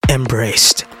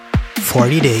Embraced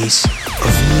 40 days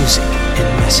of music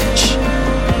and message.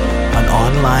 An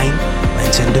online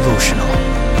Lenten devotional.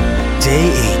 Day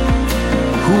 8.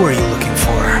 Who are you looking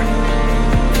for?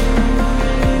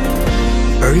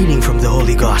 A reading from the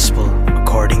Holy Gospel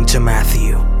according to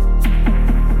Matthew.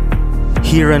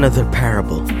 Hear another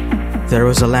parable. There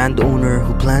was a landowner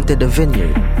who planted a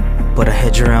vineyard, put a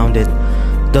hedge around it,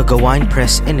 dug a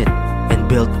winepress in it, and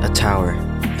built a tower.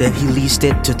 Then he leased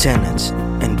it to tenants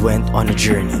and went on a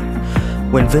journey.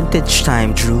 When vintage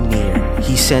time drew near,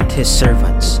 he sent his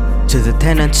servants to the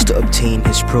tenants to obtain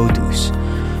his produce.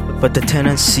 But the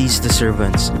tenants seized the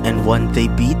servants, and one they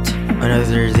beat,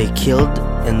 another they killed,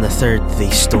 and the third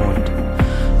they stoned.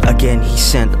 Again he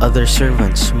sent other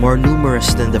servants, more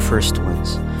numerous than the first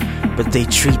ones, but they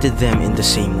treated them in the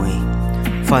same way.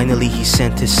 Finally he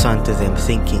sent his son to them,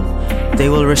 thinking, "They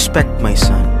will respect my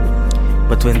son."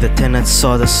 But when the tenants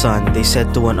saw the son, they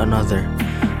said to one another,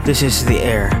 "This is the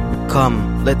heir.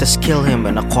 Come, let us kill him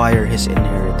and acquire his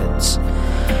inheritance."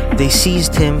 They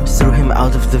seized him, threw him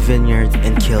out of the vineyard,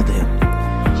 and killed him.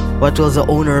 "What will the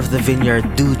owner of the vineyard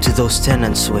do to those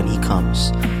tenants when he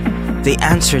comes?" They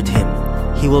answered him,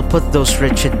 "He will put those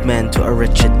wretched men to a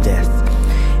wretched death,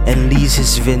 and lease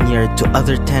his vineyard to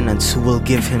other tenants who will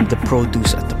give him the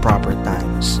produce at the proper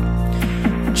times."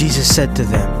 Jesus said to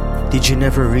them, "Did you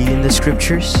never read in the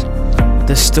scriptures?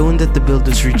 The stone that the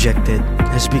builders rejected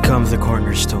has become the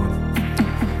cornerstone.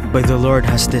 By the Lord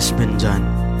has this been done,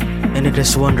 and it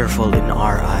is wonderful in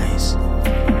our eyes.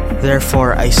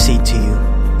 Therefore I say to you,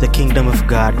 the kingdom of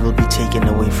God will be taken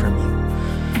away from you,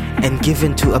 and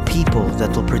given to a people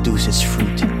that will produce its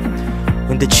fruit."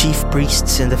 When the chief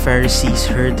priests and the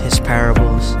Pharisees heard his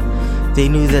parables, they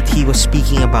knew that he was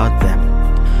speaking about them.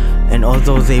 And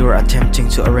although they were attempting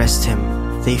to arrest him,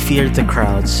 they feared the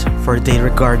crowds, for they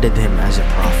regarded him as a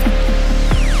prophet.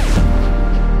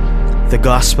 The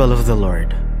Gospel of the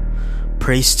Lord.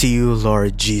 Praise to you,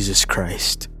 Lord Jesus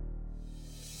Christ.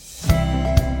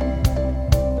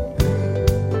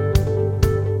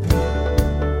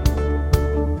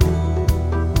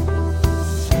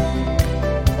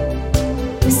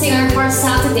 We sing our first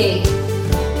Saturday.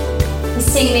 We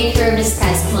sing Maker of the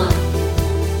Skies. Come on.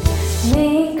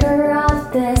 Maker of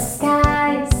the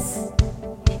skies,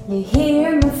 you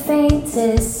hear my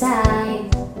faintest sigh.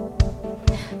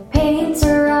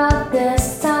 Painter of the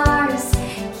stars,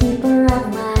 keeper of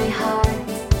my heart.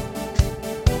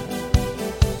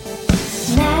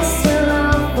 Master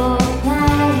of all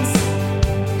plans,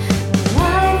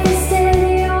 life is in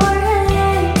your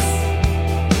hands.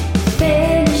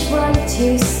 Finish what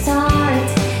you start,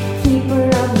 keeper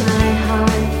of my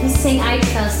heart. We sing I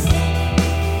Trust.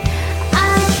 I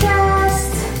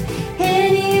trust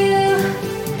in you,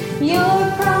 your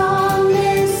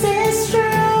promise is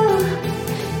true,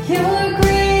 your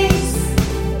grace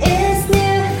is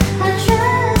new. I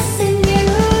trust in you.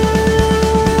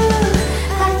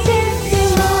 I give you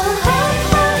my heart,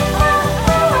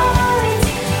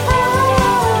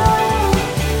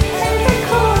 every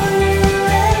corner,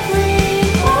 every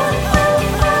part,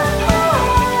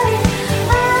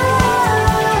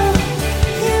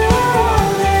 you are all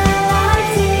that I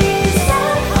desire.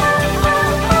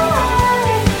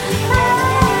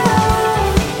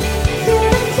 You're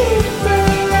the keeper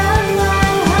of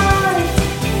my heart,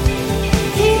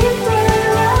 keeper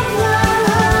of my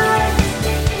heart.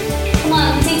 Come on,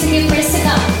 we sing to give praise to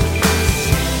God.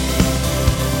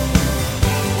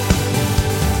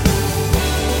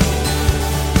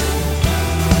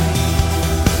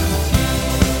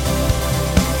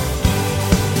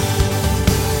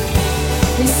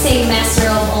 We sing Master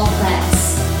of all plans.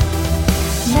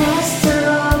 Master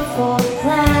of all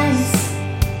plans,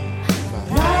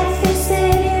 life is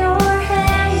in your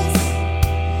hands.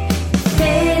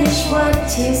 Finish what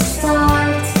you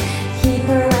start,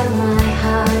 keeper of my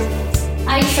heart.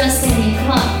 I trust in you.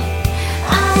 Come on.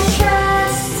 I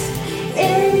trust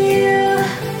in you,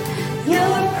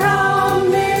 your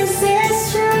promise is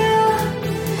true,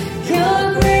 your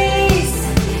grace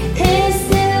is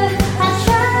new. I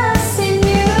trust in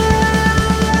you.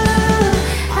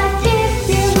 I give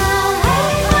you my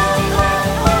heart,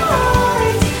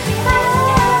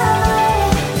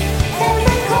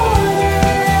 every corner,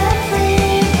 every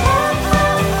part,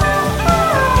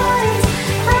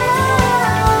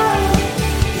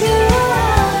 you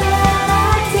are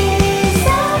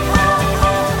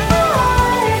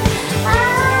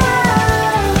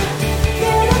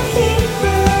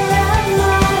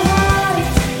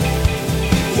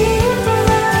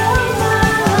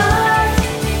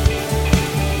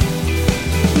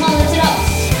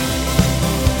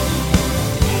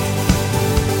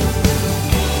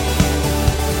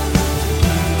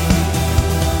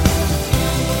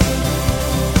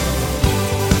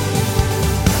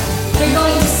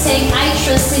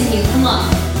trust in you. Come on.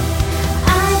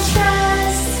 I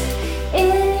trust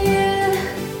in you.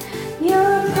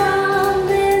 Your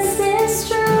promise is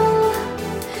true.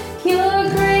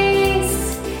 Your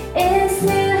grace is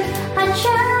new. I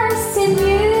trust in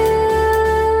you.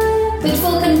 With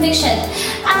full conviction.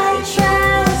 I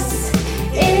trust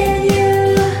in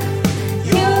you.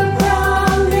 Your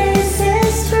promise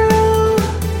is true.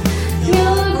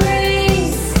 Your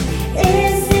grace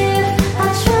is new.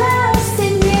 I trust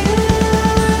in you.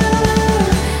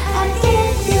 I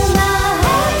give you my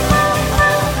heart,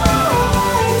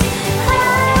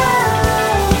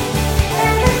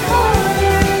 every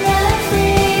corner,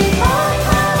 every part,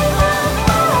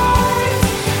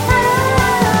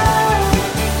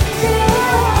 to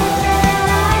all that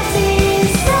I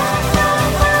desire.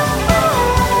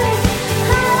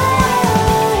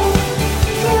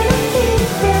 You're the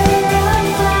keeper of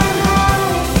my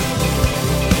heart,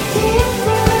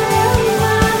 keeper of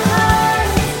my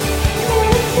heart. You're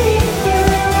the keeper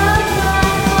of my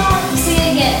heart,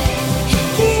 Sing it again.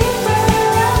 keeper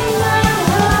of my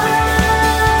heart.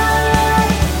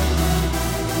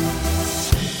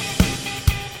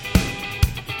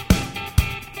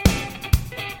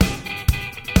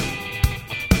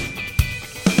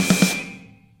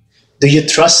 Do you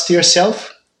trust yourself?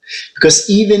 Because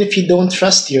even if you don't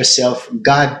trust yourself,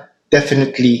 God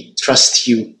definitely trusts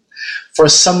you. For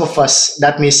some of us,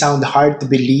 that may sound hard to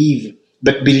believe,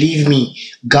 but believe me,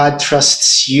 God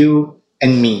trusts you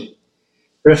and me.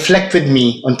 Reflect with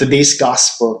me on today's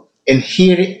gospel and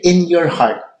hear in your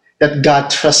heart that God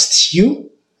trusts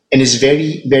you and is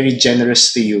very, very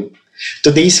generous to you.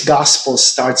 Today's gospel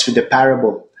starts with a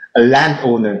parable. A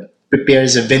landowner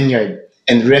prepares a vineyard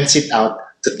and rents it out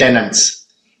to tenants.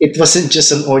 It wasn't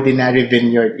just an ordinary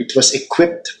vineyard, it was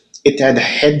equipped. It had a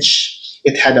hedge,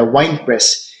 it had a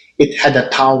winepress, it had a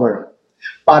tower.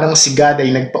 Parang si God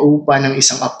ay nagpaupa ng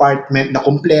isang apartment na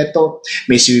kumpleto,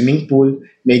 may swimming pool,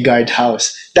 may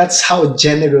guardhouse. That's how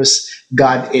generous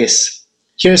God is.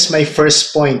 Here's my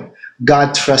first point.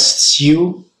 God trusts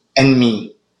you and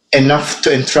me enough to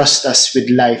entrust us with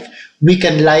life. We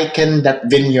can liken that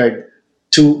vineyard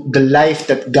to the life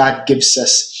that God gives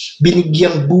us.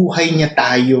 Binigyang buhay niya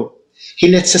tayo. He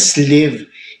lets us live.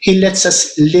 He lets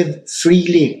us live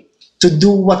freely to do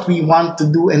what we want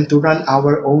to do and to run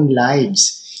our own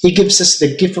lives. He gives us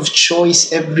the gift of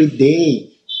choice every day.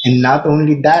 And not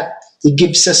only that, He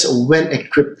gives us a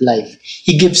well-equipped life.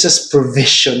 He gives us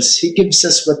provisions. He gives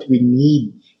us what we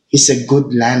need. He's a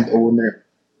good landowner.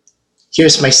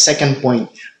 Here's my second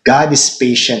point. God is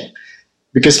patient.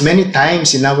 Because many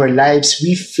times in our lives,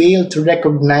 we fail to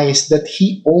recognize that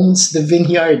He owns the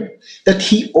vineyard, that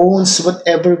He owns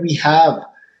whatever we have.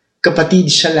 Kapatid,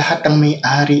 siya lahat ang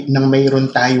may-ari ng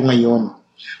mayroon tayo ngayon.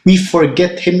 We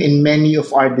forget Him in many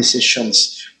of our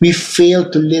decisions. We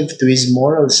fail to live to His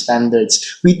moral standards.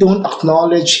 We don't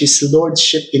acknowledge His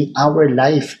lordship in our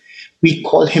life. We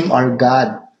call Him our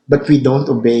God, but we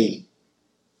don't obey.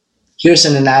 Here's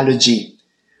an analogy.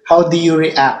 How do you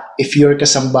react if your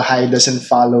kasambahay doesn't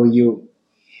follow you?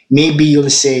 Maybe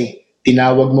you'll say,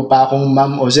 tinawag mo pa akong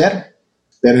ma'am o sir,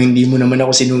 pero hindi mo naman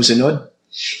ako sinusunod.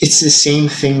 It's the same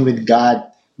thing with God.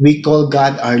 We call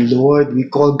God our Lord.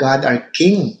 We call God our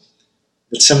King.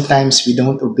 But sometimes we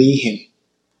don't obey Him.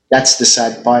 That's the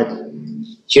sad part.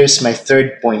 Here's my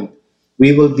third point.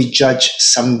 We will be judged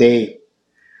someday.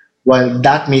 While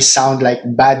that may sound like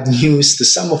bad news to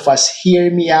some of us,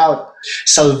 hear me out.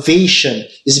 Salvation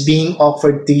is being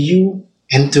offered to you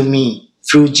and to me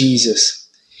through Jesus.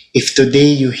 If today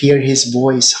you hear His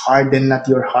voice, harden not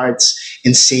your hearts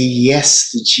and say yes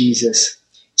to Jesus.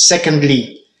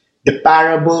 Secondly, the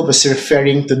parable was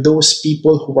referring to those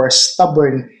people who are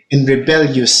stubborn and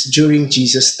rebellious during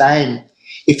Jesus' time.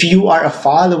 If you are a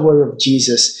follower of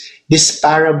Jesus, this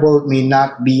parable may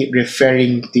not be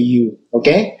referring to you.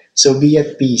 Okay? So be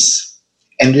at peace.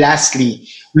 And lastly,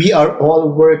 we are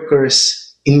all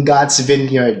workers in God's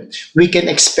vineyard. We can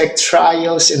expect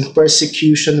trials and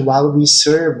persecution while we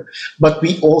serve, but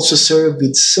we also serve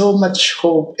with so much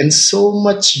hope and so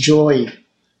much joy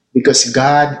because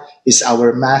God is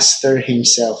our Master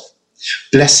Himself.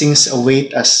 Blessings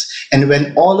await us. And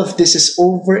when all of this is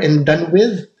over and done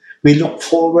with, we look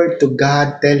forward to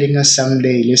God telling us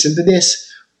someday, listen to this,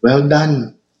 well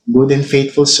done, good and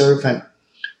faithful servant.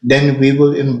 Then we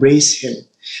will embrace Him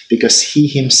because He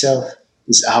Himself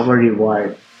is our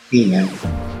reward. Amen.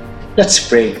 Let's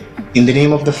pray. In the name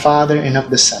of the Father, and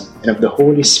of the Son, and of the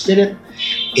Holy Spirit.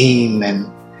 Amen.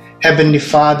 Heavenly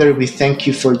Father, we thank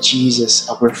You for Jesus,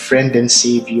 our friend and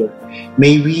Savior.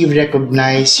 May we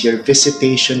recognize Your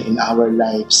visitation in our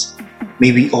lives.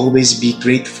 May we always be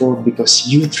grateful because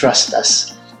You trust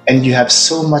us. and you have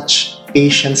so much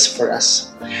patience for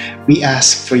us. We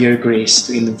ask for your grace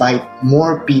to invite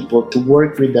more people to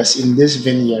work with us in this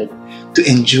vineyard to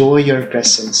enjoy your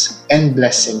presence and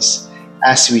blessings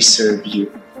as we serve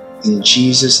you. In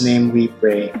Jesus' name we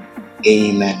pray.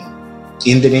 Amen.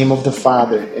 In the name of the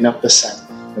Father, and of the Son,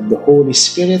 and of the Holy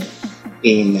Spirit.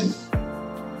 Amen.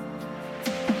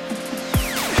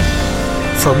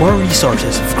 For more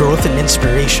resources of growth and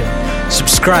inspiration,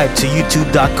 subscribe to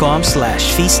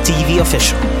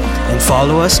youtube.com/FeastTVOfficial and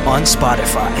follow us on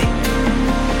Spotify.